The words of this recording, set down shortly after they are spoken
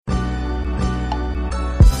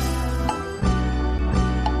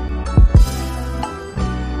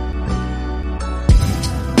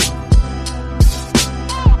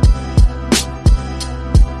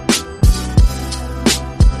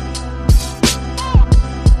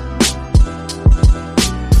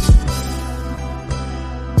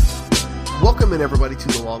Welcome in, everybody, to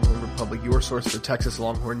the Longhorn Republic, your source for Texas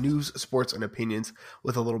Longhorn news, sports, and opinions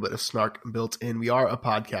with a little bit of snark built in. We are a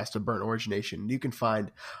podcast of Burnt Orange Nation. You can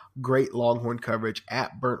find great Longhorn coverage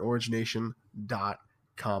at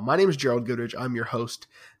burntorangenation.com. My name is Gerald Goodridge. I'm your host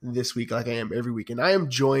this week, like I am every week, and I am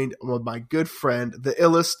joined with my good friend, the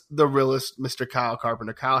illest, the realest, Mr. Kyle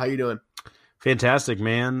Carpenter. Kyle, how you doing? Fantastic,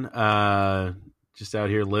 man. Just out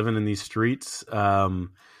here living in these streets.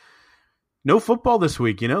 No football this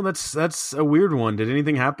week, that's a weird one. Did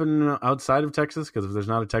anything happen outside of Texas? Because if there's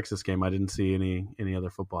not a Texas game, I didn't see any other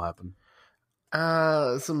football happen.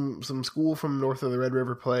 Some school from north of the Red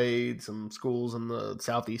River played, some schools in the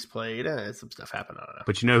southeast played, some stuff happened. I don't know.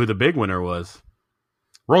 But you know who the big winner was?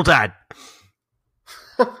 Roll Tide.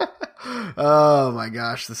 Oh my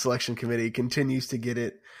gosh, the selection committee continues to get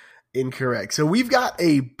it incorrect. So we've got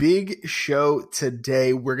a big show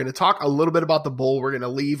today. We're going to talk a little bit about the bowl. We're going to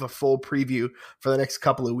leave a full preview for the next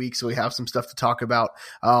couple of weeks, so we have some stuff to talk about.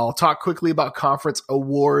 I'll talk quickly about conference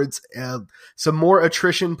awards and some more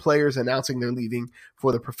attrition players announcing they're leaving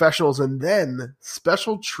for the professionals. And then,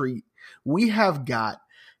 special treat, we have got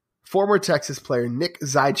former Texas player Nick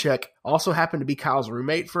Zychek, also happened to be Kyle's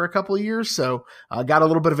roommate for a couple of years, so got a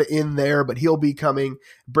little bit of it in there, but he'll be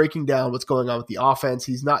breaking down what's going on with the offense.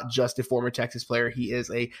 He's not just a former Texas player. He is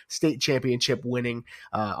a state championship winning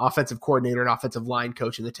offensive coordinator and offensive line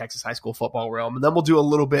coach in the Texas high school football realm. And then we'll do a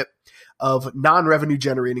little bit of non-revenue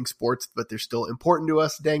generating sports, but they're still important to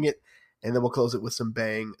us, dang it. And then we'll close it with some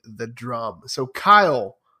Bang the Drum. So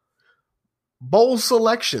Kyle, bowl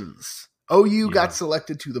selections. OU got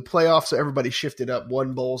selected to the playoffs, so everybody shifted up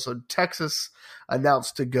one bowl. So Texas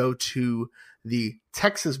announced to go to the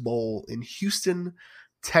Texas Bowl in Houston,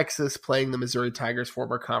 Texas, playing the Missouri Tigers,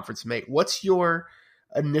 former conference mate. What's your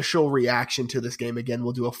initial reaction to this game? Again,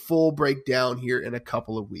 we'll do a full breakdown here in a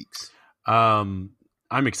couple of weeks. I'm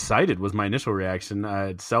excited was my initial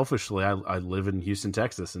reaction. Selfishly, I live in Houston,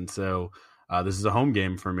 Texas, and so this is a home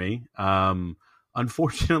game for me.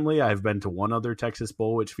 Unfortunately, I've been to one other Texas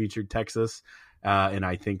Bowl, which featured Texas, and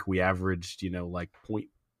I think we averaged, like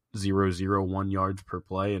 0.001 yards per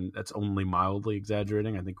play, and that's only mildly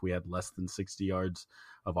exaggerating. I think we had less than 60 yards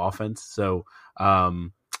of offense, so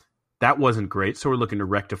that wasn't great. So we're looking to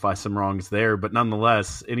rectify some wrongs there, but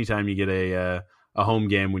nonetheless, anytime you get a home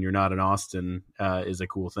game when you're not in Austin is a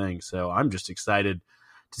cool thing. So I'm just excited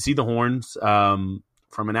to see the Horns. From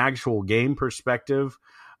an actual game perspective,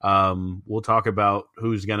 we'll talk about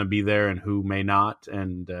who's going to be there and who may not,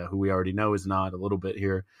 and who we already know is not a little bit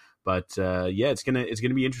here. But it's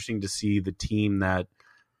gonna be interesting to see the team that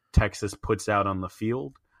Texas puts out on the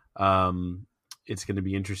field. It's going to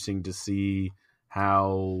be interesting to see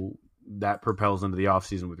how that propels into the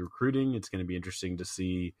offseason with recruiting. It's going to be interesting to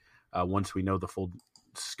see once we know the full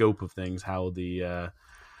scope of things how the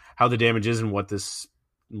damage is and what this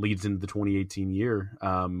leads into the 2018 year,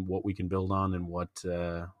 what we can build on and what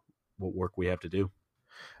work we have to do.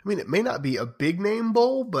 I mean, it may not be a big name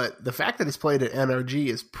bowl, but the fact that it's played at NRG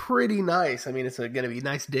is pretty nice. I mean, it's going to be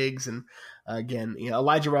nice digs. And again,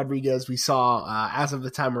 Elijah Rodriguez, we saw as of the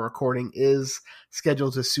time of recording, is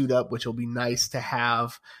scheduled to suit up, which will be nice to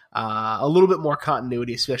have a little bit more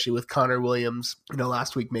continuity, especially with Connor Williams,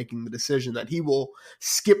 last week making the decision that he will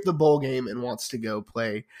skip the bowl game and wants to go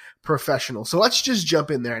play professional. So let's just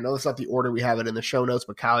jump in there. I know that's not the order we have it in the show notes,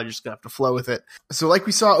 but Kyle, you're just going to have to flow with it. So like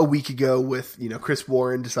we saw a week ago with, Chris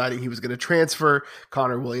Warren deciding he was going to transfer,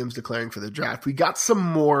 Connor Williams declaring for the draft, we got some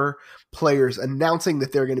more players announcing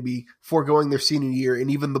that they're going to be foregoing their senior year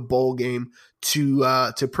and even the bowl game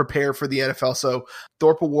to prepare for the NFL. So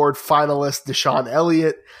Thorpe Award finalist Deshaun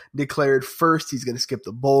Elliott declared first he's going to skip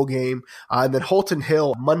the bowl game. And then Holton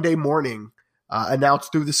Hill Monday morning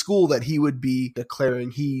announced through the school that he would be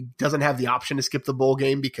declaring he doesn't have the option to skip the bowl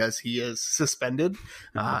game because he is suspended.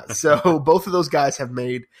 So both of those guys have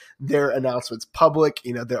made their announcements public.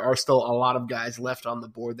 There are still a lot of guys left on the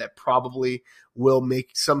board that probably will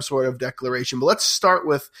make some sort of declaration. But let's start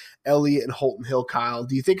with Elliott and Holton Hill. Kyle,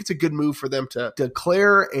 do you think it's a good move for them to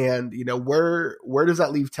declare? And, where does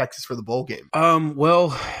that leave Texas for the bowl game?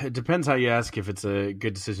 Well, it depends how you ask if it's a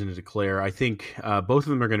good decision to declare. I think both of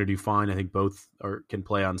them are going to do fine. I think both can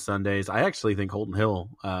play on Sundays. I actually think Holton Hill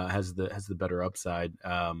has the better upside.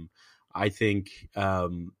 I think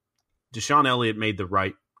Deshaun Elliott made the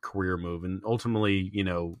right career move, and ultimately,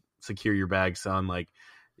 secure your bag, son. Like,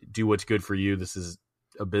 do what's good for you. This is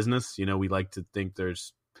a business. We like to think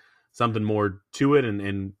there's something more to it,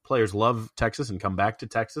 and players love Texas and come back to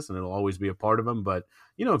Texas, and it'll always be a part of them. But,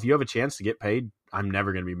 if you have a chance to get paid, I'm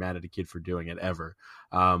never going to be mad at a kid for doing it ever.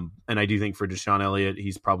 And I do think for Deshaun Elliott,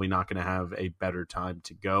 he's probably not going to have a better time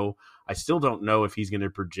to go. I still don't know if he's going to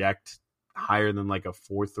project higher than like a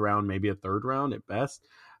fourth round, maybe a third round at best.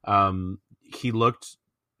 He looked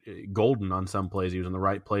golden on some plays. He was in the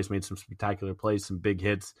right place, made some spectacular plays, some big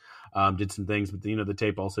hits, did some things. But, the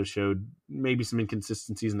tape also showed maybe some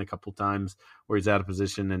inconsistencies in a couple times where he's out of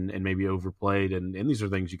position and maybe overplayed. And these are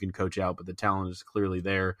things you can coach out, but the talent is clearly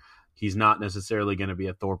there. He's not necessarily going to be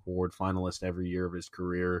a Thorpe Award finalist every year of his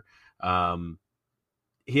career.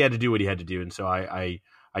 He had to do what he had to do. And so I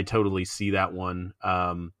totally see that one.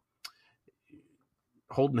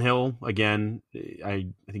 Holton Hill, again, I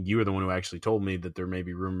think you were the one who actually told me that there may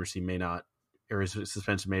be rumors he may not, or his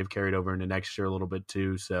suspension may have carried over into next year a little bit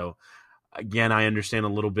too. So again, I understand a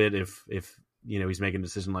little bit if he's making a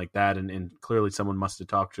decision like that, and clearly someone must have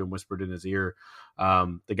talked to him, whispered in his ear.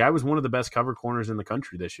 The guy was one of the best cover corners in the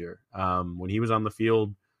country this year. When he was on the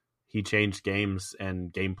field, he changed games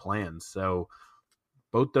and game plans. So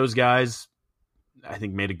both those guys, I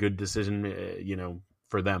think, made a good decision,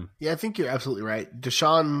 for them. Yeah, I think you're absolutely right.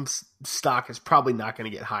 Deshaun's stock is probably not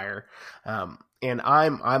going to get higher. And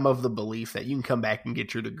I'm of the belief that you can come back and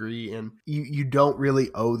get your degree, and you don't really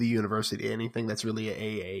owe the university anything. That's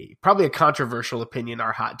really probably a controversial opinion,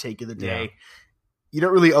 our hot take of the day. Yeah. You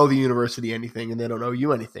don't really owe the university anything, and they don't owe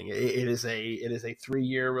you anything. It is a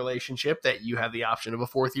 3-year relationship that you have the option of a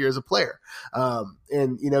 4th year as a player.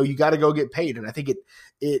 And you got to go get paid. And I think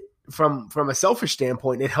it from a selfish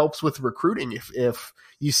standpoint, it helps with recruiting. If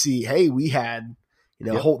you see, hey, we had,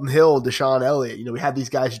 yep, Holton Hill, Deshaun Elliott, we had these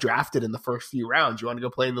guys drafted in the first few rounds. You want to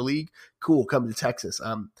go play in the league? Cool. Come to Texas.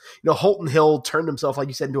 Holton Hill turned himself, like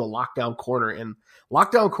you said, into a lockdown corner, and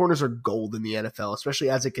lockdown corners are gold in the NFL,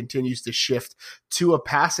 especially as it continues to shift to a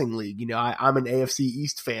passing league. I'm an AFC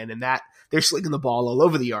East fan, and that they're slinging the ball all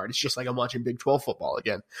over the yard. It's just like I'm watching Big 12 football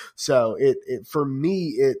again. So for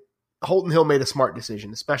me, Holton Hill made a smart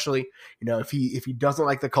decision, especially, if he doesn't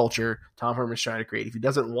like the culture Tom Herman's trying to create, if he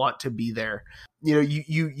doesn't want to be there,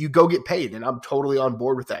 you go get paid. And I'm totally on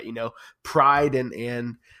board with that. Pride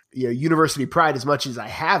and university pride, as much as I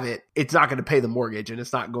have it, it's not going to pay the mortgage, and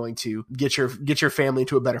it's not going to get your family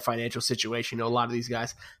into a better financial situation. A lot of these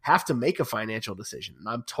guys have to make a financial decision, and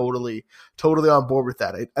I'm totally on board with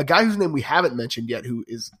that. A guy whose name we haven't mentioned yet, who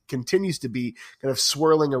continues to be kind of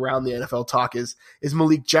swirling around the NFL talk, is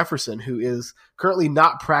Malik Jefferson, who is currently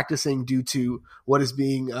not practicing due to what is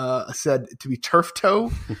being said to be turf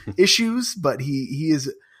toe issues, but he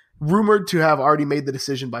is rumored to have already made the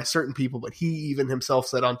decision by certain people, but he even himself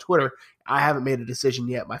said on Twitter, I haven't made a decision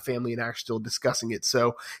yet. My family and I are still discussing it.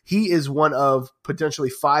 So he is one of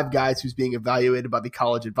potentially 5 guys who's being evaluated by the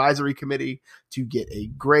college advisory committee to get a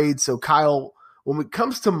grade. So Kyle, when it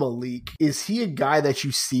comes to Malik, is he a guy that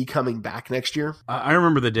you see coming back next year? I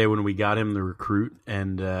remember the day when we got him the recruit,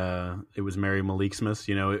 and it was Mary Malik Smith.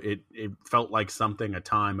 It felt like something, a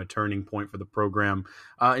turning point for the program.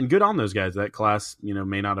 And good on those guys. That class,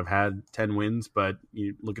 may not have had 10 wins, but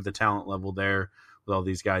you look at the talent level there with all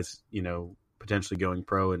these guys, potentially going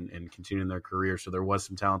pro and continuing their career. So there was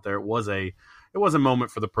some talent there. It was a moment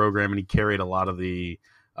for the program, and he carried a lot of the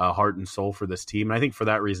heart and soul for this team. And I think for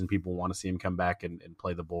that reason, people want to see him come back and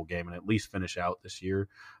play the bowl game and at least finish out this year.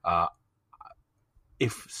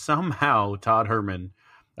 If somehow Tom Herman,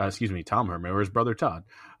 or his brother Todd,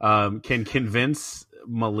 can convince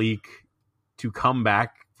Malik to come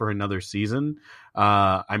back for another season,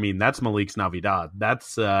 that's Malik's Navidad.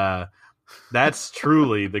 That's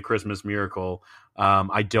truly the Christmas miracle.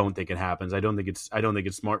 I don't think it happens. I don't think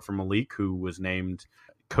it's smart for Malik, who was named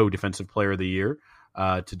co-defensive player of the year,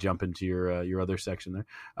 to jump into your other section there.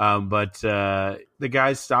 But the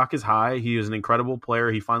guy's stock is high. He is an incredible player.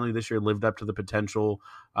 He finally this year lived up to the potential,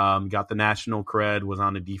 got the national cred, was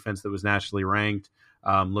on a defense that was nationally ranked,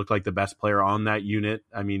 looked like the best player on that unit.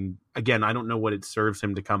 Again, I don't know what it serves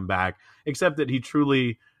him to come back, except that he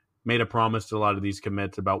truly made a promise to a lot of these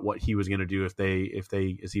commits about what he was going to do if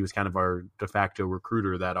they, as he was kind of our de facto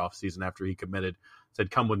recruiter that offseason after he committed,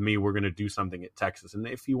 said, come with me, we're going to do something at Texas. And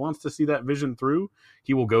if he wants to see that vision through,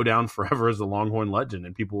 he will go down forever as a Longhorn legend,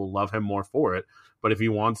 and people will love him more for it. But if he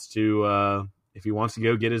wants to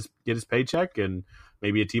go get his paycheck, and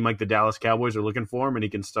maybe a team like the Dallas Cowboys are looking for him, and he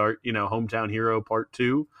can start, hometown hero part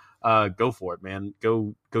 2, go for it, man.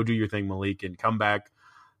 Go do your thing, Malik, and come back.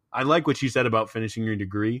 I like what you said about finishing your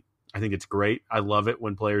degree. I think it's great. I love it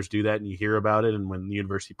when players do that and you hear about it, and when the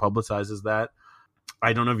university publicizes that.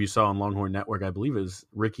 I don't know if you saw on Longhorn Network, I believe it was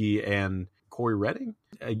Ricky and Corey Redding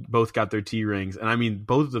both got their T rings. And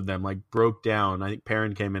both of them broke down. I think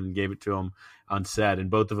Perrin came in and gave it to them on set, and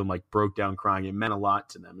both of them broke down crying. It meant a lot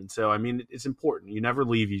to them. And so, it's important. You never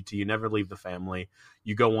leave UT. You never leave the family.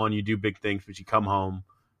 You go on, you do big things, but you come home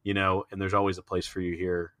and there's always a place for you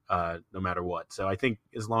here, no matter what. So I think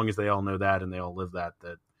as long as they all know that and they all live that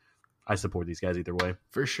I support these guys either way.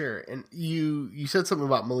 For sure. And you said something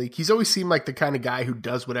about Malik. He's always seemed like the kind of guy who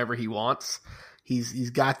does whatever he wants. He's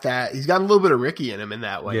got that. He's got a little bit of Ricky in him in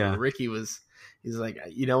that way. Yeah. Ricky he's like,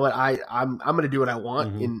 you know what, I'm going to do what I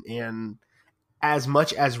want. Mm-hmm. And as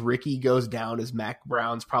much as Ricky goes down as Mac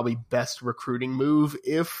Brown's probably best recruiting move,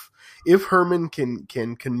 if Herman can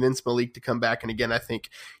convince Malik to come back, and again, I think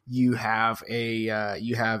you have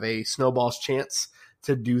a snowball's chance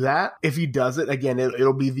to do that. If he does it, again,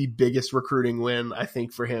 it'll be the biggest recruiting win, I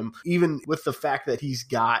think, for him, even with the fact that he's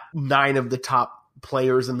got 9 of the top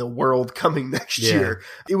players in the world coming next year.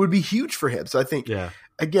 It would be huge for him. So I think,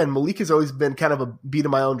 again, Malik has always been kind of a beat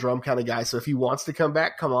of my own drum kind of guy. So if he wants to come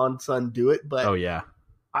back, come on, son, do it. But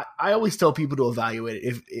I always tell people to evaluate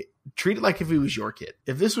it. Treat it like if it was your kid.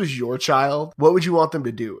 If this was your child, what would you want them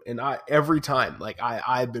to do? And every time,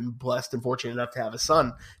 I've been blessed and fortunate enough to have a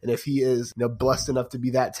son. And if he is blessed enough to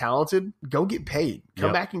be that talented, go get paid.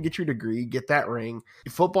 Come back and get your degree, get that ring.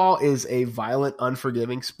 Football is a violent,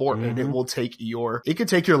 unforgiving sport, and it will it could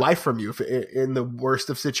take your life from you in the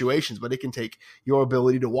worst of situations, but it can take your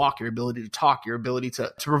ability to walk, your ability to talk, your ability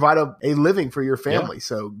to provide a living for your family.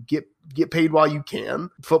 So get paid while you can.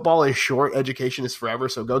 Football is short. Education is forever.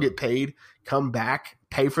 So go get paid, come back,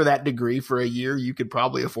 pay for that degree for a year. You could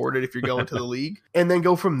probably afford it if you're going to the league, and then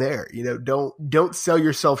go from there. Don't sell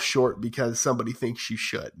yourself short because somebody thinks you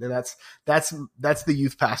should. And that's the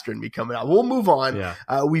youth pastor in me coming out. We'll move on.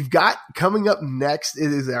 We've got coming up next.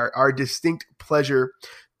 It is our distinct pleasure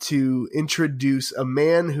to introduce a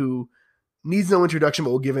man who needs no introduction, but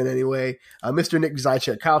we'll give it anyway. Mr. Nick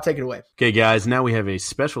Zychek. Kyle, take it away. Okay, guys, now we have a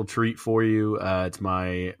special treat for you. It's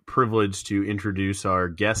my privilege to introduce our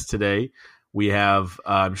guest today. We have,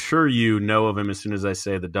 I'm sure you know of him as soon as I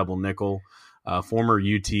say the double nickel, former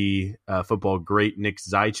UT football great Nick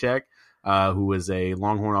Zychek, who was a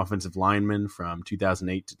Longhorn offensive lineman from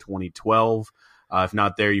 2008 to 2012. If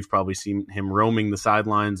not there, you've probably seen him roaming the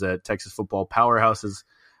sidelines at Texas football powerhouses,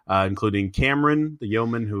 including Cameron, the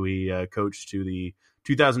Yeoman, who he coached to the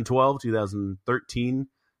 2012, 2013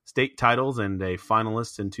 state titles and a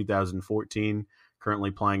finalist in 2014,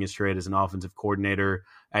 currently plying his trade as an offensive coordinator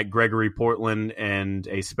at Gregory Portland and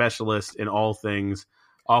a specialist in all things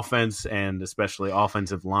offense and especially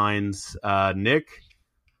offensive lines. Nick,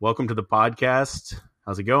 welcome to the podcast.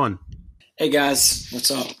 How's it going? Hey, guys.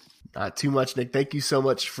 What's up? Not too much, Nick. Thank you so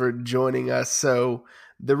much for joining us. So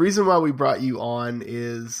the reason why we brought you on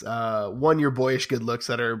is, one, your boyish good looks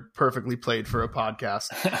that are perfectly played for a podcast.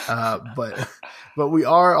 But we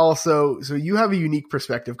are also, so you have a unique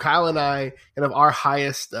perspective. Kyle and I, kind of our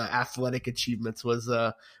highest athletic achievements was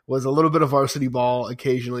a little bit of varsity ball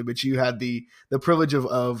occasionally, but you had the privilege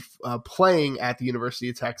of playing at the University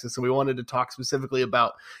of Texas. And we wanted to talk specifically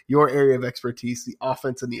about your area of expertise, the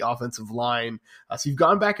offense and the offensive line. So you've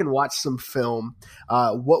gone back and watched some film.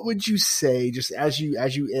 What would you say, just as you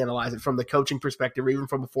analyze it from the coaching perspective, or even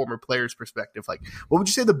from a former player's perspective, what would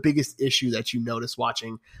you say the biggest issue that you noticed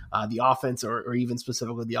watching the offense or even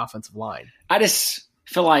specifically the offensive line? I just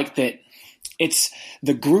feel like that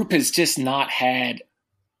the group has just not had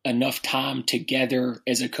enough time together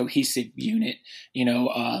as a cohesive unit.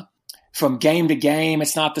 From game to game,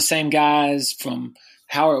 it's not the same guys. From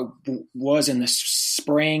how it was in the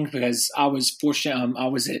spring, because I was fortunate. I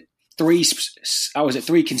was at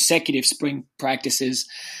 3 consecutive spring practices,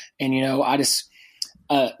 and I just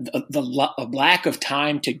the lack of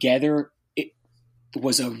time together. It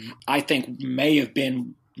was I think may have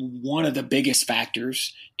been one of the biggest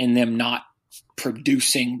factors in them not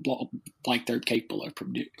producing like they're capable of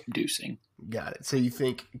producing. Got it. So you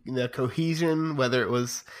think the cohesion, whether it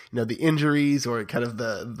was the injuries or kind of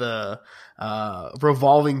the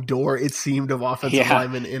revolving door, it seemed, of offensive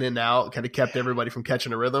linemen in and out, kind of kept everybody from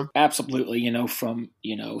catching a rhythm? Absolutely. From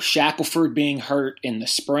Shackelford being hurt in the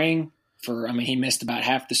spring he missed about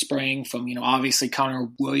half the spring, from obviously Connor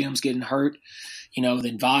Williams getting hurt,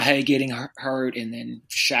 then Vahe getting hurt, and then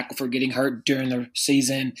Shackelford getting hurt during the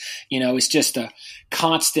season. It's just a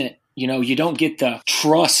constant, you don't get the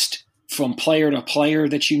trust from player to player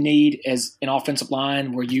that you need as an offensive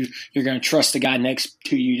line, where you're going to trust the guy next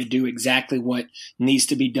to you to do exactly what needs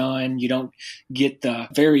to be done. You don't get the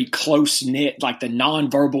very close-knit, like the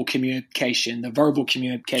nonverbal communication, the verbal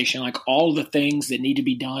communication, like all the things that need to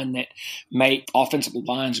be done that make offensive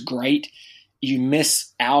lines great. You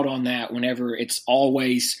miss out on that whenever it's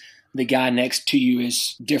always the guy next to you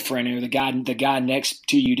is different, or the guy next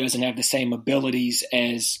to you doesn't have the same abilities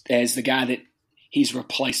as the guy that he's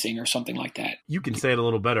replacing or something like that. You can say it a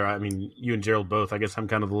little better. I mean, you and Gerald both. I guess I'm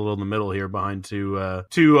kind of a little in the middle here behind two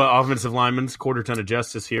offensive linemen, quarter ton of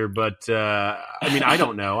justice here. But I mean, I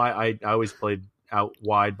don't know. I always played out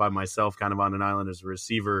wide by myself, kind of on an island as a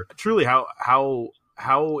receiver. Truly, how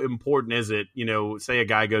important is it? You know, say a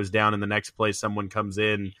guy goes down in the next play, someone comes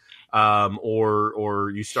in,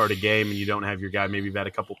 or you start a game and you don't have your guy. Maybe you've had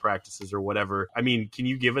a couple practices or whatever. I mean, can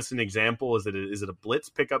you give us an example? Is it a blitz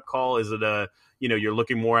pickup call? Is it a, you know, you're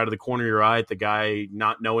looking more out of the corner of your eye at the guy,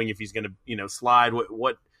 not knowing if he's going to, you know, slide?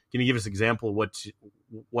 What can you give us an example of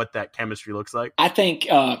what that chemistry looks like? I think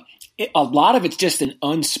a lot of it's just an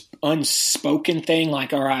unspoken thing.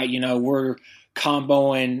 Like, all right, you know, we're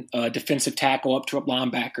comboing a defensive tackle up to a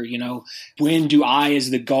linebacker. You know, when do I, as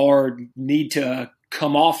the guard, need to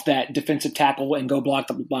come off that defensive tackle and go block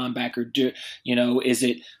the linebacker? You know, is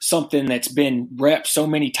it something that's been repped so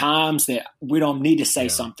many times that we don't need to say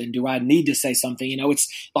something? Do I need to say something? You know, it's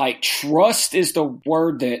like trust is the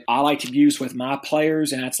word that I like to use with my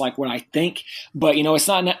players, and that's like what I think. But, you know, it's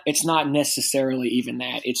not necessarily even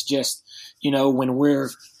that. It's just, you know, when we're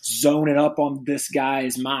zoning up on this guy,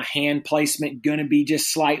 is my hand placement going to be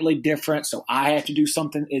just slightly different? So I have to do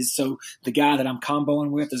something. So the guy that I'm comboing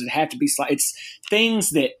with, does it have to be slight? It's things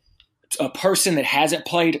that a person that hasn't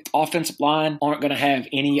played offensive line aren't going to have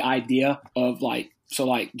any idea of, like. So,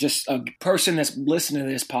 like, just a person that's listening to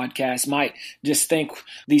this podcast might just think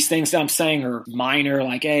these things that I'm saying are minor,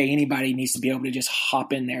 like, hey, anybody needs to be able to just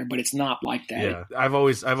hop in there, but it's not like that. Yeah, I've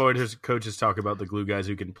always heard coaches talk about the glue guys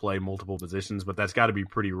who can play multiple positions, but that's got to be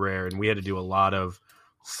pretty rare. And we had to do a lot of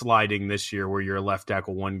sliding this year where you're a left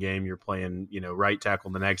tackle one game, you're playing, you know, right tackle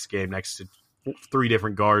the next game next to three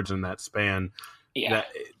different guards in that span. Yeah.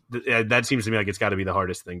 That seems to me like it's got to be the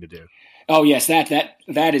hardest thing to do. Oh yes,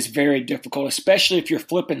 that is very difficult, especially if you're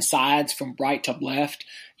flipping sides from right to left.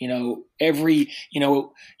 You know, you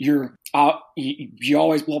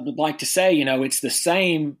always like to say, you know, it's the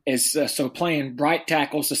same as so playing right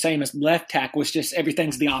tackle is the same as left tackle. It's just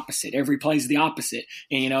everything's the opposite. Every play's the opposite,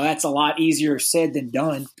 and you know that's a lot easier said than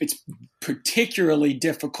done. It's particularly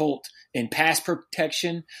difficult in pass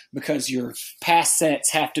protection because your pass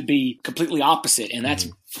sets have to be completely opposite, and that's.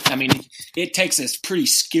 I mean, it takes a pretty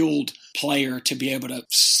skilled player to be able to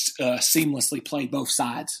seamlessly play both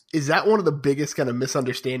sides. Is that one of the biggest kind of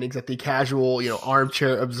misunderstandings that the casual, you know,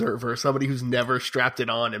 armchair observer, somebody who's never strapped it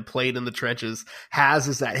on and played in the trenches has,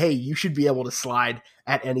 is that, hey, you should be able to slide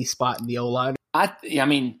at any spot in the O-line? I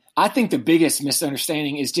mean, I think the biggest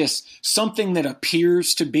misunderstanding is just something that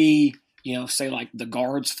appears to be, you know, say like the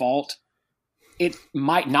guard's fault. It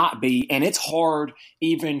might not be, and it's hard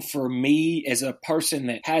even for me as a person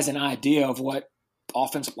that has an idea of what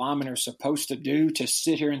offensive linemen are supposed to do to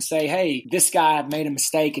sit here and say, hey, this guy made a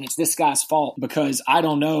mistake and it's this guy's fault, because I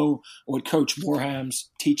don't know what Coach Borheim's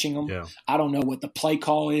teaching them. Yeah. I don't know what the play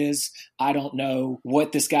call is. I don't know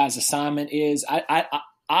what this guy's assignment is.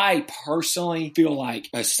 I personally feel like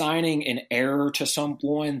assigning an error to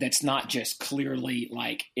someone that's not just clearly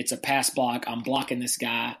like it's a pass block, I'm blocking this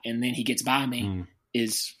guy, and then he gets by me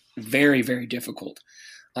is very, very difficult.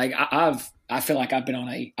 Like I feel like I've been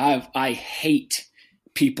on I hate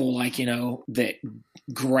people like, you know, that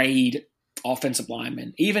grade offensive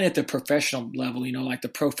linemen, even at the professional level, you know, like the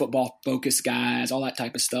Pro Football Focus guys, all that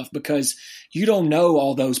type of stuff, because you don't know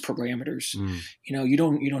all those parameters. You know, you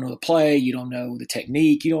don't know the play, you don't know the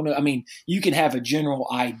technique, you don't know. I mean, you can have a general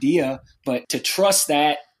idea, but to trust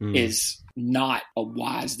that is not a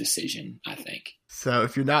wise decision, I think. So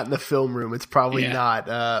if you're not in the film room, it's probably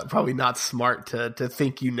not smart to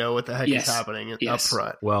think you know what the heck is happening up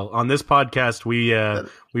front. Well, on this podcast,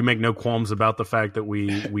 we make no qualms about the fact that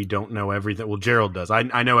we don't know everything. Well, Gerald does.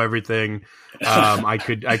 I know everything. I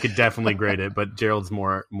could definitely grade it, but Gerald's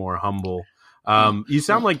more humble. You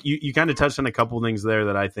sound like you kind of touched on a couple of things there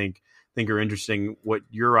that I think are interesting. What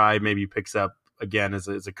your eye maybe picks up again as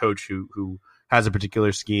a coach who has a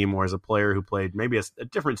particular scheme, or as a player who played maybe a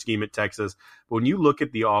different scheme at Texas. But when you look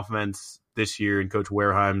at the offense this year and Coach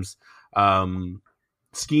Wareheim's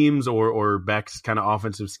schemes or Beck's kind of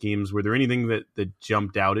offensive schemes, were there anything that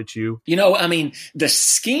jumped out at you? You know, I mean, the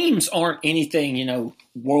schemes aren't anything, you know,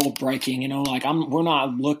 world breaking, you know, like we're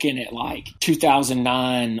not looking at like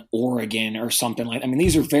 2009 Oregon or something like that. I mean,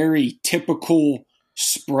 these are very typical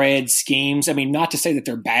spread schemes. I mean, not to say that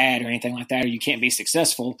they're bad or anything like that, or you can't be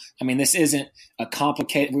successful. I mean, this isn't a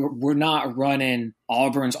complicated, we're not running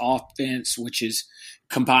Auburn's offense, which is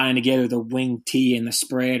combining together the wing T and the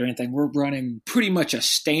spread or anything. We're running pretty much a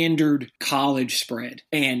standard college spread.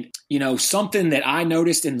 And, you know, something that I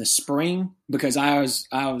noticed in the spring, because I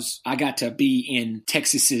got to be in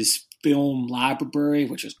Texas's film library,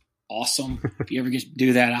 which is awesome. If you ever get to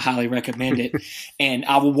do that, I highly recommend it. And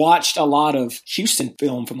I watched a lot of Houston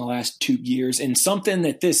film from the last 2 years, and something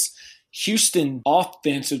that this Houston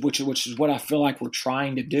offense, which is what I feel like we're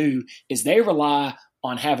trying to do, is they rely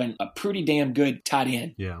on having a pretty damn good tight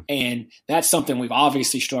end. Yeah. And that's something we've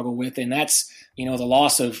obviously struggled with. And that's, the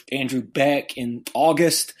loss of Andrew Beck in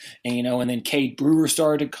August, and, and then Cade Brewer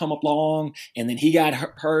started to come along, and then he got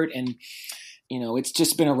hurt. And, it's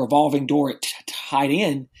just been a revolving door at tight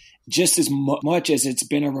end just as much as it's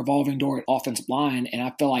been a revolving door at offensive line. And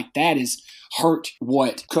I feel like that has hurt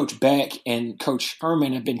what Coach Beck and Coach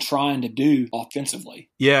Herman have been trying to do offensively.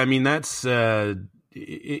 Yeah, I mean, that's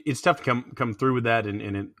it's tough to come through with that,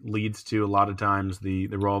 and it leads to a lot of times the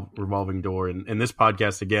revolving door. And this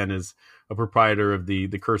podcast, again, is a proprietor of the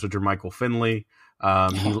Curse of Jermichael Finley.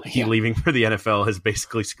 He leaving for the NFL has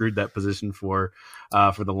basically screwed that position for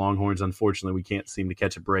the Longhorns. Unfortunately, we can't seem to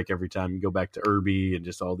catch a break every time you go back to Irby and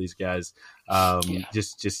just all these guys.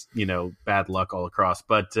 Just bad luck all across.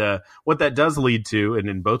 But what that does lead to, and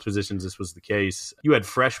in both positions this was the case, you had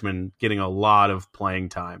freshmen getting a lot of playing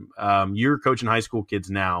time. You're coaching high school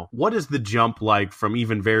kids now. What is the jump like from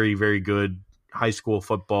even very, very good high school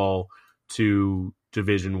football to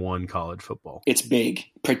Division I college football? It's big,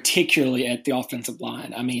 particularly at the offensive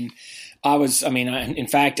line. In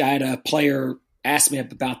fact, I had a player ask me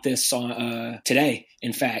about this today.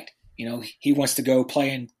 In fact, he wants to go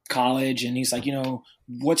play in college, and he's like,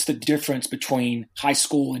 what's the difference between high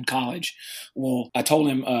school and college? Well, I told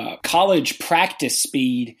him college practice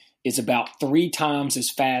speed is about 3 times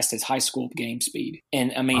as fast as high school game speed.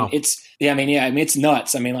 And wow. It's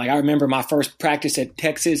nuts. I remember my first practice at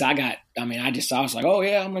Texas, I was like, oh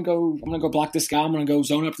yeah, I'm going to go block this guy. I'm going to go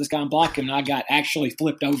zone up this guy and block him. And I got actually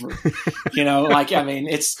flipped over,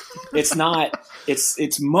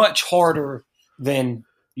 it's much harder than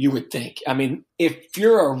you would think. If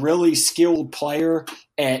you're a really skilled player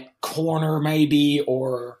at corner maybe,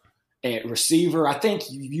 or at receiver, I think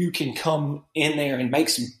you can come in there and make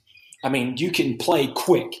some, you can play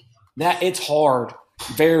quick. That it's hard,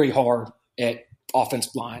 very hard at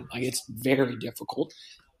offensive line. It's very difficult.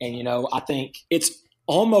 And, I think it's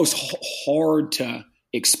almost hard to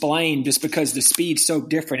explain just because the speed's so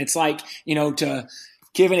different. It's like, to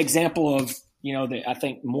give an example of, that I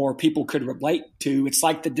think more people could relate to, it's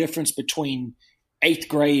like the difference between 8th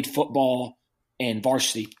grade football and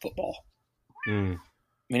varsity football. Mm.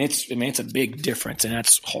 It's a big difference, and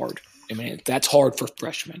that's hard. That's hard for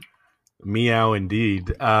freshmen. Meow,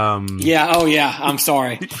 indeed. Yeah. Oh, yeah. I'm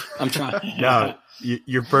sorry. I'm trying. No,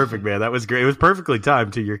 you're perfect, man. That was great. It was perfectly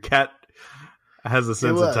timed too. Your cat has a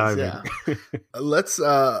sense of timing. Yeah. Let's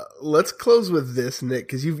close with this, Nick,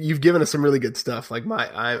 because you've given us some really good stuff.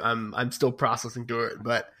 I'm still processing through it,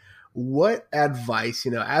 but what advice,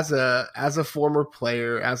 as a former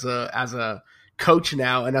player, as a coach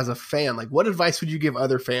now, and as a fan, what advice would you give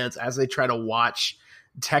other fans as they try to watch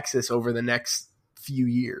Texas over the next few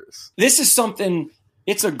years? This is something,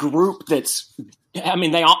 it's a group that's,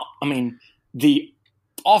 the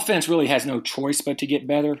offense really has no choice but to get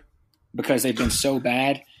better because they've been so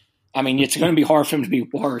bad. It's going to be hard for them to be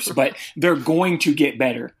worse, but they're going to get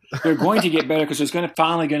better. They're going to get better because there's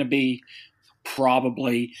finally going to be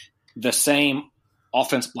probably the same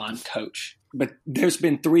offensive line coach. But there's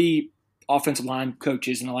been 3 offensive line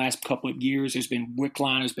coaches in the last couple of years. There's been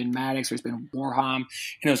Wickline, there's been Maddox, there's been Warheim, and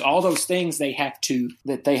there's all those things they have to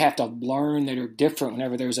learn that are different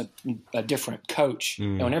whenever there's a different coach.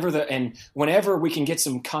 And whenever we can get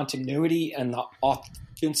some continuity in the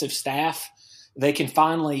offensive staff, they can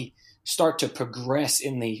finally start to progress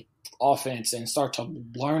in the offense and start to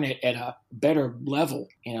learn it at a better level.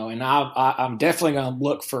 And I'm definitely going to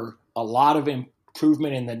look for a lot of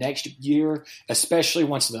improvement in the next year, especially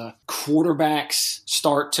once the quarterbacks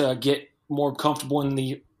start to get more comfortable in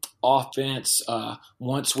the offense,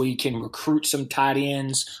 once we can recruit some tight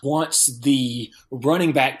ends, once the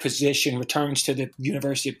running back position returns to the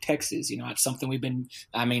University of Texas. It's something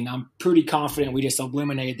I'm pretty confident we just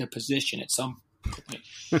eliminated the position at some point.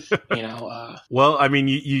 Well,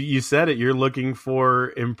 you said it, you're looking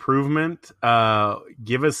for improvement.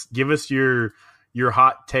 Give us your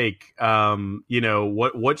hot take. What are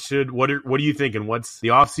you thinking? What's the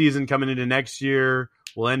off season coming into next year?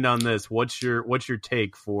 We'll end on this. What's your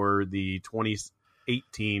take for the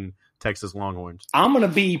 2018 Texas Longhorns? I'm going to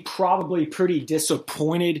be probably pretty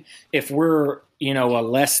disappointed if we're, a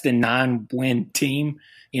less than 9-win team.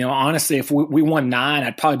 Honestly, if we won 9,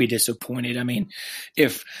 I'd probably be disappointed.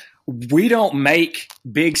 If we don't make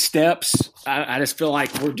big steps, I just feel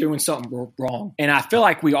like we're doing something wrong. And I feel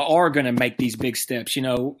like we are going to make these big steps.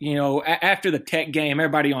 After the Tech game,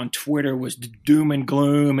 everybody on Twitter was doom and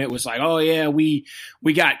gloom. It was like, oh yeah, we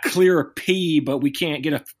got clear a P, but we can't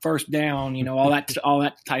get a first down. All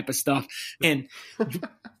that type of stuff. And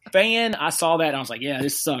I saw that and I was like, yeah,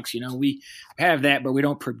 this sucks. We have that, but we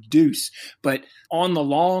don't produce. But on the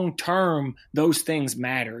long term, those things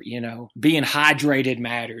matter. Being hydrated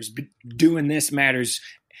matters. Doing this matters.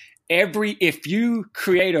 If you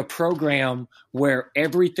create a program where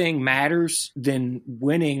everything matters, then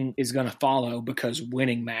winning is going to follow because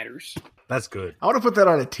winning matters. That's good. I want to put that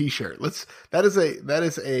on a T-shirt. That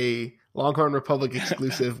is a Longhorn Republic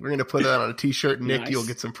exclusive. We're going to put that on a T-shirt. Nick, nice. You'll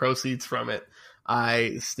get some proceeds from it.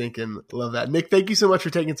 I stinking love that. Nick, thank you so much for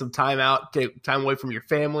taking some time out, time away from your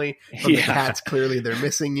family, from the Cats. Clearly, they're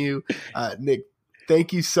missing you. Nick,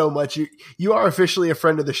 thank you so much. You are officially a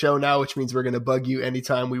friend of the show now, which means we're going to bug you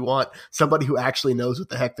anytime we want somebody who actually knows what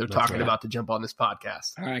the heck they're talking about to jump on this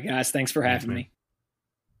podcast. All right, guys. Thanks for having me.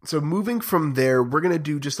 So moving from there, we're going to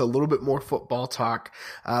do just a little bit more football talk.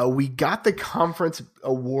 We got the conference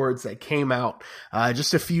awards that came out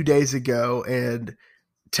just a few days ago, and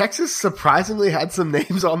Texas surprisingly had some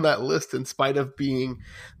names on that list in spite of being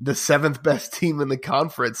the 7th best team in the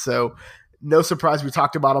conference. So no surprise, we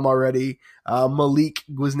talked about him already. Malik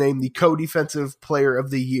was named the co-defensive player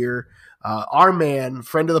of the year. Our man,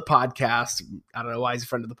 friend of the podcast, I don't know why he's a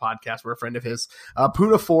friend of the podcast, we're a friend of his.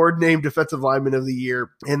 Poona Ford named defensive lineman of the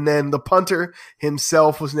year. And then the punter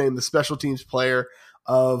himself was named the special teams player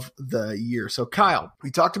of the year. So Kyle, we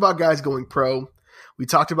talked about guys going pro. We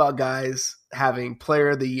talked about guys having player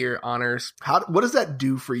of the year honors. What does that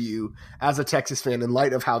do for you as a Texas fan in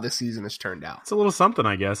light of how this season has turned out? It's a little something,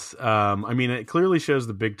 I guess. It clearly shows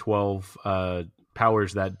the Big 12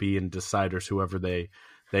 powers that be and deciders, whoever they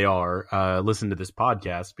are, listen to this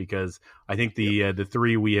podcast, because I think the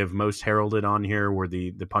three we have most heralded on here were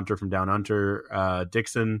the punter from Down Under,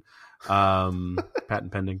 Dixon,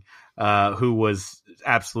 patent pending, who was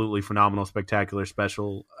absolutely phenomenal, spectacular,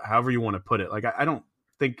 special, however you want to put it. Like, I don't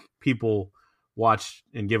think people watch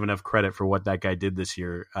and give enough credit for what that guy did this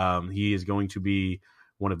year. He is going to be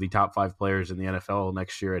one of the top 5 players in the NFL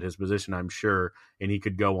next year at his position, I'm sure. And he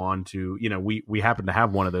could go on to, we happen to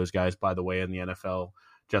have one of those guys, by the way, in the NFL,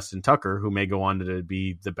 Justin Tucker, who may go on to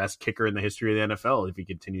be the best kicker in the history of the NFL if he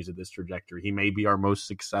continues at this trajectory. He may be our most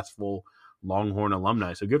successful Longhorn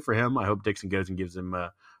alumni. So good for him. I hope Dixon goes and gives him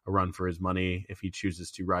a run for his money if he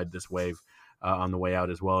chooses to ride this wave on the way out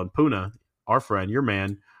as well. And Poona, our friend, your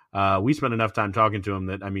man, we spent enough time talking to him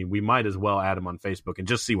that, we might as well add him on Facebook and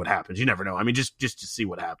just see what happens. You never know. Just to see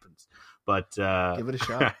what happens. But give it a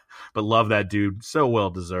shot. But love that dude. So well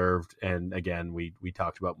deserved. And again, we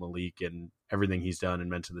talked about Malik and everything he's done and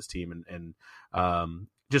meant to this team, and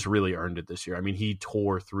just really earned it this year. He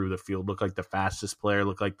tore through the field, looked like the fastest player,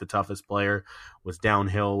 looked like the toughest player, was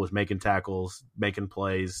downhill, was making tackles, making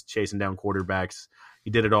plays, chasing down quarterbacks. He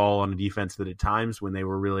did it all on a defense that at times when they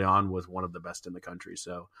were really on was one of the best in the country.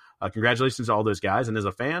 So congratulations to all those guys. And as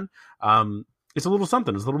a fan, it's a little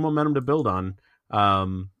something. It's a little momentum to build on.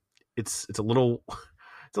 It's a little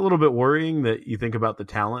bit worrying that you think about the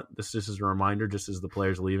talent. This just is a reminder, just as the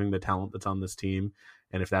players leaving, the talent that's on this team.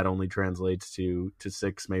 And if that only translates to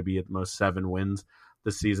 6, maybe at most 7 wins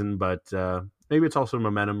this season, but maybe it's also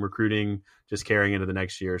momentum, recruiting, just carrying into the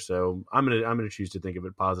next year. So I'm gonna choose to think of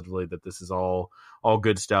it positively, that this is all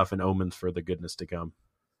good stuff and omens for the goodness to come.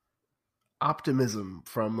 Optimism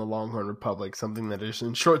from the Longhorn Republic, something that is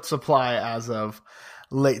in short supply as of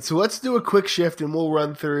late. So let's do a quick shift and we'll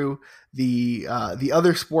run through the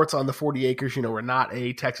other sports on the 40 acres. We're not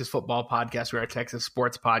a Texas football podcast. We're a Texas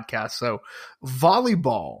sports podcast. So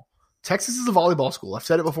volleyball. Texas is a volleyball school. I've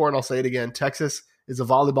said it before and I'll say it again. Texas is a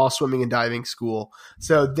volleyball, swimming, and diving school.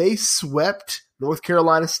 So they swept North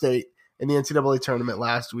Carolina State in the NCAA tournament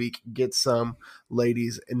last week, get some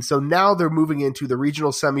ladies. And so now they're moving into the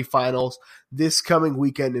regional semifinals this coming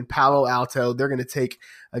weekend in Palo Alto. They're going to take,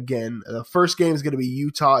 again, the first game is going to be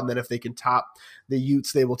Utah, and then if they can top the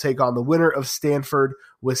Utes, they will take on the winner of Stanford,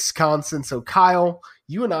 Wisconsin. So Kyle,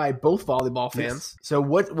 you and I, both volleyball fans. Yes. So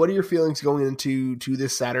what are your feelings going into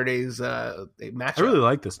this Saturday's matchup? I really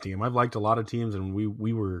like this team. I've liked a lot of teams, and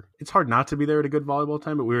we were – it's hard not to be there at a good volleyball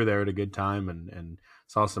time, but we were there at a good time and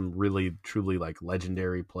saw some really, truly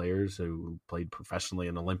legendary players who played professionally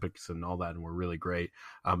in Olympics and all that and were really great.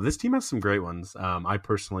 This team has some great ones. I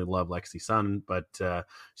personally love Lexi Sun, but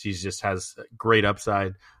she just has great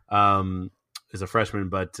upside as a freshman.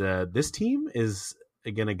 But this team is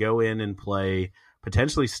going to go in and play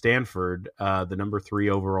potentially Stanford, the number 3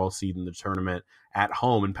 overall seed in the tournament, at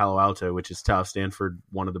home in Palo Alto, which is tough. Stanford,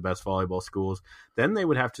 one of the best volleyball schools. Then they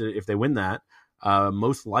would have to, if they win that,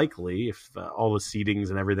 most likely, if all the seedings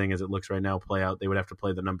and everything as it looks right now play out, they would have to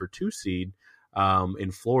play the number 2 seed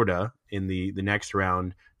in Florida in the next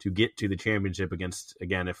round to get to the championship against,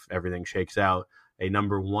 again, if everything shakes out, a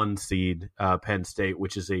number 1 seed, Penn State,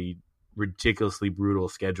 which is a ridiculously brutal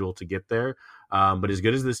schedule to get there. But as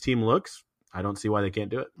good as this team looks, I don't see why they can't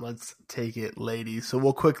do it. Let's take it, ladies. So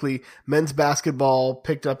we'll quickly, men's basketball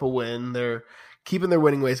picked up a win. They're keeping their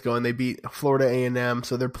winning ways going. They beat Florida A&M.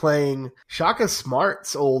 So they're playing Shaka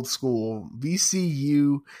Smart's old school,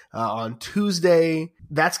 VCU, on Tuesday.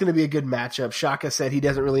 That's going to be a good matchup. Shaka said he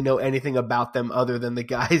doesn't really know anything about them other than the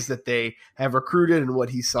guys that they have recruited and what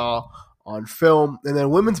he saw on film. And then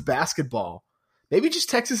women's basketball. Maybe just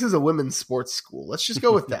Texas is a women's sports school. Let's just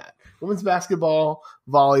go with that. Women's basketball,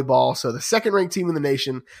 volleyball. So the second-ranked team in the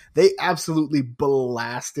nation, they absolutely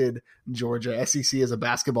blasted Georgia. SEC is a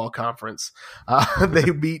basketball conference. They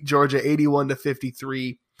beat Georgia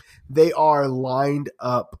 81-53. They are lined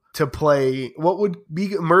up to play what would be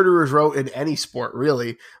murderer's row in any sport,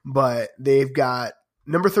 really. But they've got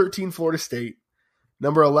number 13 Florida State,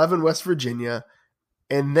 number 11 West Virginia,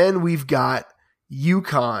 and then we've got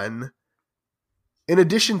UConn, in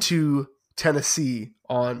addition to Tennessee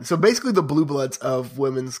on. So basically the blue bloods of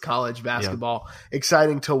women's college basketball. Yeah.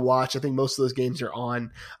 Exciting to watch. I think most of those games are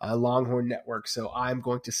on Longhorn Network. So I'm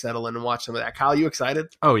going to settle in and watch some of that. Kyle, you excited?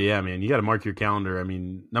 Oh yeah, man. You got to mark your calendar. I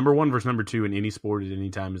mean, number 1 versus number 2 in any sport at any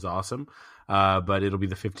time is awesome. But it'll be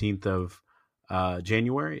the 15th of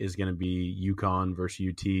January is going to be UConn versus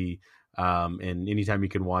UT. And anytime you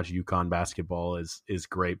can watch UConn basketball is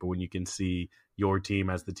great. But when you can see your team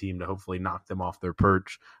as the team to hopefully knock them off their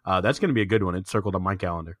perch, that's going to be a good one. It's circled on my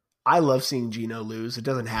calendar. I love seeing Gino lose. It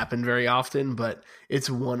doesn't happen very often, but it's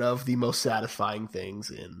one of the most satisfying things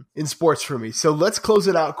in sports for me. So let's close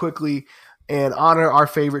it out quickly and honor our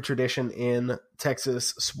favorite tradition in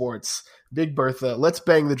Texas sports, Big Bertha. Let's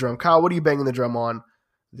bang the drum. Kyle, what are you banging the drum on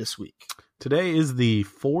this week? Today is the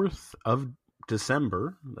 4th of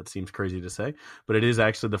December. That seems crazy to say, but it is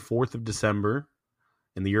actually the 4th of December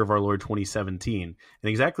in the year of our Lord 2017. And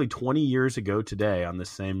exactly 20 years ago today, on the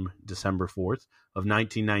same December 4th of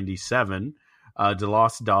 1997,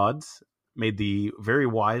 DeLoss Dodds made the very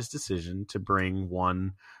wise decision to bring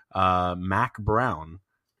one Mack Brown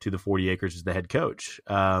to the 40 Acres as the head coach,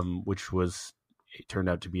 which it turned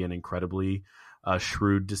out to be an incredibly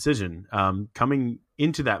shrewd decision. Coming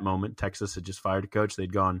into that moment, Texas had just fired a coach.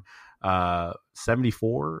 They'd gone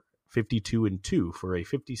 74 52-2 for a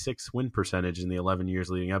 56 win percentage in the 11 years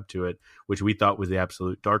leading up to it, which we thought was the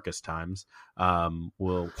absolute darkest times.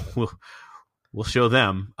 We'll show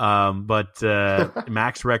them. But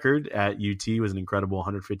Mac's record at UT was an incredible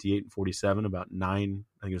 158-47, about 9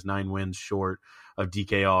 wins short of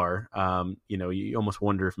DKR. You almost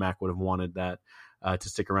wonder if Mac would have wanted that to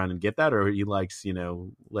stick around and get that, or he likes,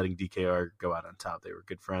 letting DKR go out on top. They were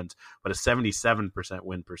good friends, but a 77%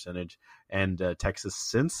 win percentage, and Texas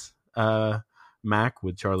since Mac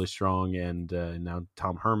with Charlie Strong and now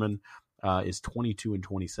Tom Herman is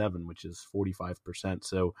 22-27, which is 45%.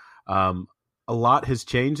 So a lot has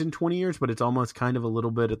changed in 20 years, but it's almost kind of a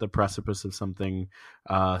little bit at the precipice of something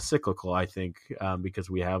cyclical, I think, because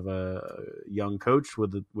we have a young coach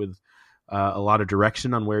with a lot of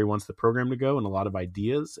direction on where he wants the program to go and a lot of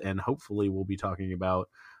ideas. And hopefully we'll be talking about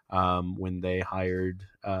when they hired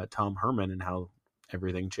Tom Herman and how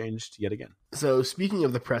everything changed yet again. So speaking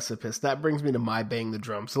of the precipice, that brings me to my bang the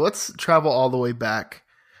drum. So let's travel all the way back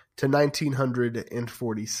to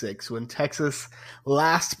 1946 when Texas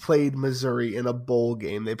last played Missouri in a bowl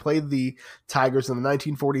game. They played the Tigers in the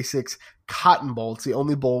 1946 Cotton Bowl. It's the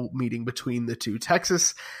only bowl meeting between the two.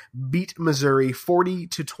 Texas beat Missouri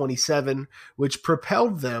 40-27, which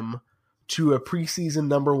propelled them to a preseason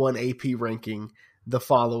number 1 AP ranking the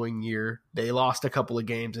following year. They lost a couple of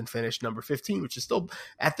games and finished number 15, which is still,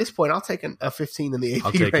 at this point, I'll take a 15 in the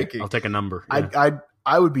AP ranking. I'll take a number. Yeah.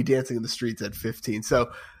 I would be dancing in the streets at 15.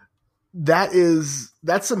 So that's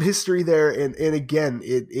some history there. And again,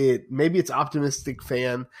 it maybe it's optimistic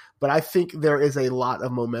fan, but I think there is a lot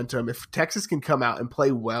of momentum. If Texas can come out and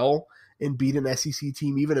play well and beat an SEC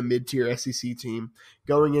team, even a mid-tier SEC team,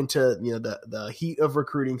 going into the heat of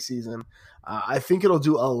recruiting season, I think it'll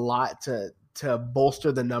do a lot to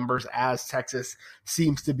bolster the numbers as Texas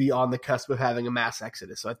seems to be on the cusp of having a mass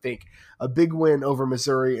exodus. So I think a big win over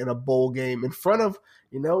Missouri in a bowl game in front of,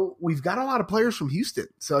 we've got a lot of players from Houston.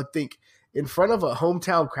 So I think in front of a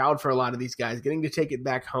hometown crowd for a lot of these guys, getting to take it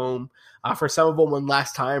back home, for some of them one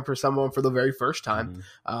last time, for some of them for the very first time.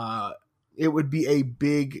 it would be a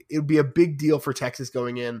big deal for Texas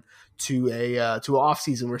going in to an off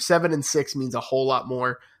season where 7-6 means a whole lot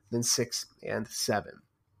more than 6-7.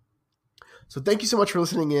 So thank you so much for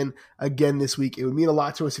listening in again this week. It would mean a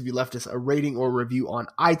lot to us if you left us a rating or review on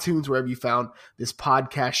iTunes, wherever you found this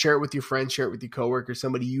podcast. Share it with your friends, share it with your coworkers,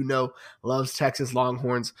 somebody you know loves Texas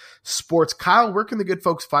Longhorns sports. Kyle, where can the good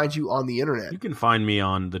folks find you on the internet? You can find me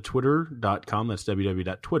on the twitter.com. That's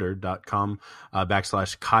www.twitter.com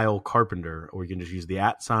 /Kyle Carpenter, or you can just use the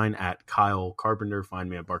 @ at Kyle Carpenter. Find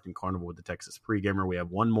me at Barking Carnival with the Texas Pregamer. We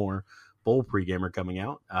have one more bowl pregamer coming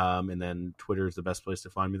out. And then Twitter is the best place to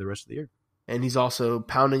find me the rest of the year. And he's also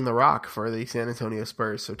pounding the rock for the San Antonio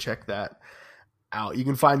Spurs, so check that out. You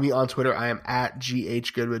can find me on Twitter. I am at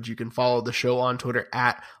GH Goodwood. You can follow the show on Twitter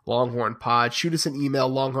at Longhorn Pod. Shoot us an email,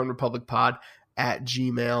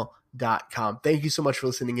 longhornrepublicpod@gmail.com. Thank you so much for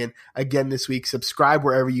listening in again this week. Subscribe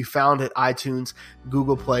wherever you found it, iTunes,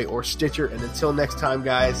 Google Play, or Stitcher. And until next time,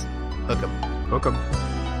 guys, hook 'em. Hook 'em.